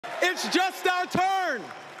It's just our turn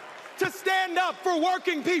to stand up for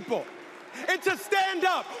working people and to stand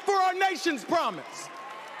up for our nation's promise.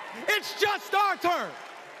 It's just our turn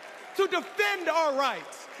to defend our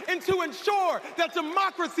rights and to ensure that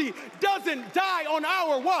democracy doesn't die on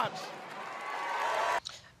our watch.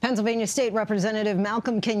 Pennsylvania State Representative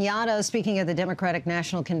Malcolm Kenyatta speaking at the Democratic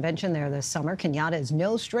National Convention there this summer. Kenyatta is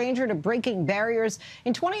no stranger to breaking barriers.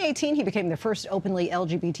 In 2018, he became the first openly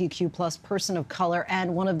LGBTQ plus person of color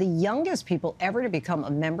and one of the youngest people ever to become a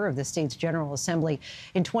member of the state's General Assembly.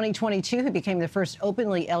 In 2022, he became the first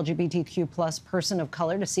openly LGBTQ plus person of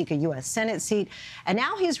color to seek a U.S. Senate seat. And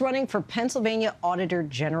now he's running for Pennsylvania Auditor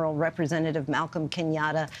General. Representative Malcolm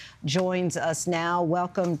Kenyatta joins us now.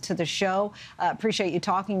 Welcome to the show. Appreciate you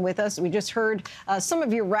talking with us. We just heard some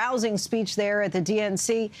of your rousing speech there at the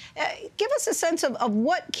DNC. Give us a sense of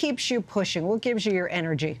what keeps you pushing. What gives you your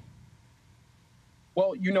energy?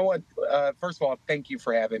 Well, you know what? First of all, thank you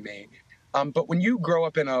for having me. But when you grow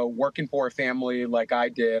up in a working poor family like I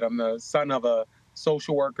did, I'm the son of a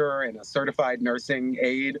social worker and a certified nursing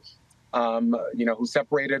aide, who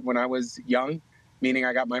separated when I was young, meaning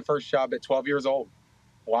I got my first job at 12 years old,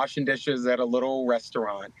 washing dishes at a little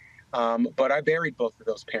restaurant. But I buried both of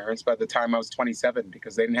those parents by the time I was 27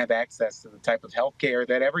 because they didn't have access to the type of health care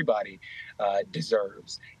that everybody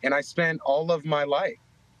deserves. And I spent all of my life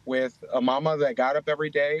with a mama that got up every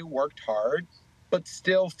day, worked hard, but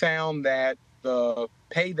still found that the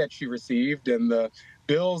pay that she received and the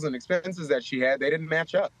bills and expenses that she had, they didn't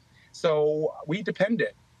match up. So we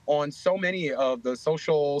depended on so many of the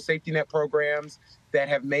social safety net programs that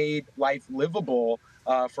have made life livable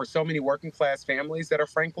for so many working class families that are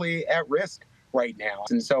frankly at risk right now.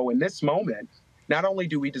 And so in this moment, not only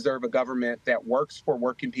do we deserve a government that works for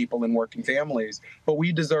working people and working families, but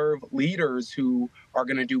we deserve leaders who are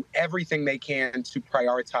going to do everything they can to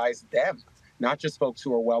prioritize them, not just folks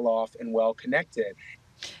who are well off and well connected.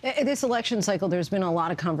 In this election cycle, there's been a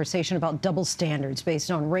lot of conversation about double standards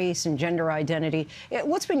based on race and gender identity.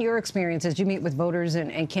 What's been your experience as you meet with voters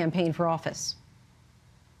and campaign for office?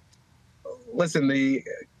 Listen, the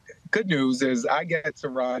good news is I get to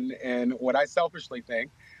run in what I selfishly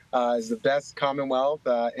think is the best Commonwealth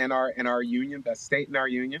in our union, best state in our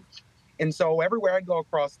union. And so everywhere I go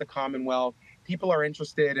across the Commonwealth, people are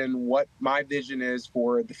interested in what my vision is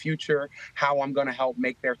for the future, how I'm going to help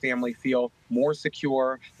make their family feel more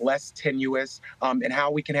secure, less tenuous, and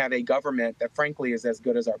how we can have a government that, frankly, is as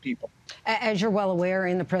good as our people. As you're well aware,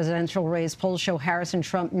 in the presidential race, polls show Harris and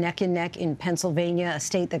Trump neck and neck in Pennsylvania, a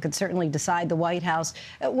state that could certainly decide the White House.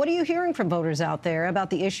 What are you hearing from voters out there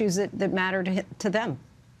about the issues that matter to them?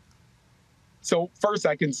 So first,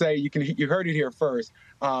 I can say you heard it here first.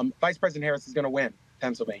 Vice President Harris is going to win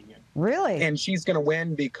Pennsylvania. Really? And she's going to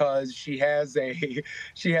win because she has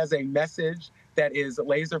a message that is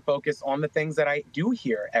laser focused on the things that I do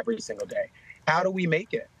hear every single day. How do we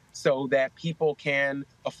make it so that people can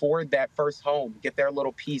afford that first home, get their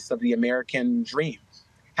little piece of the American dream?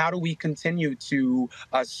 How do we continue to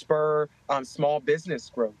spur small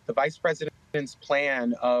business growth? The vice president's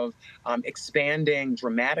plan of expanding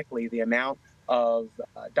dramatically the amount of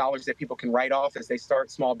dollars that people can write off as they start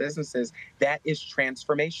small businesses, that is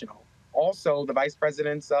transformational. Also, the vice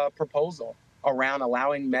president's proposal around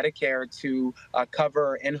allowing Medicare to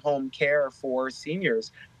cover in-home care for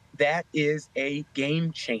seniors, that is a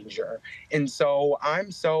game changer. And so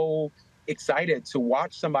I'm so excited to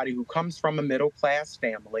watch somebody who comes from a middle-class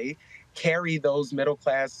family carry those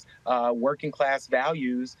middle-class, working-class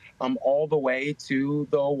values all the way to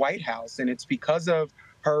the White House. And it's because of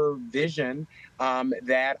her vision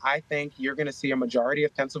that I think you're going to see a majority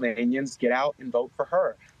of Pennsylvanians get out and vote for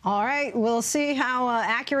her. All right. We'll see how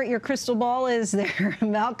accurate your crystal ball is there,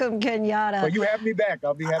 Malcolm Kenyatta. Well, you have me back.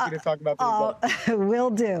 I'll be happy to talk about the results.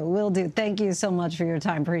 Will do. Will do. Thank you so much for your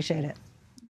time. Appreciate it.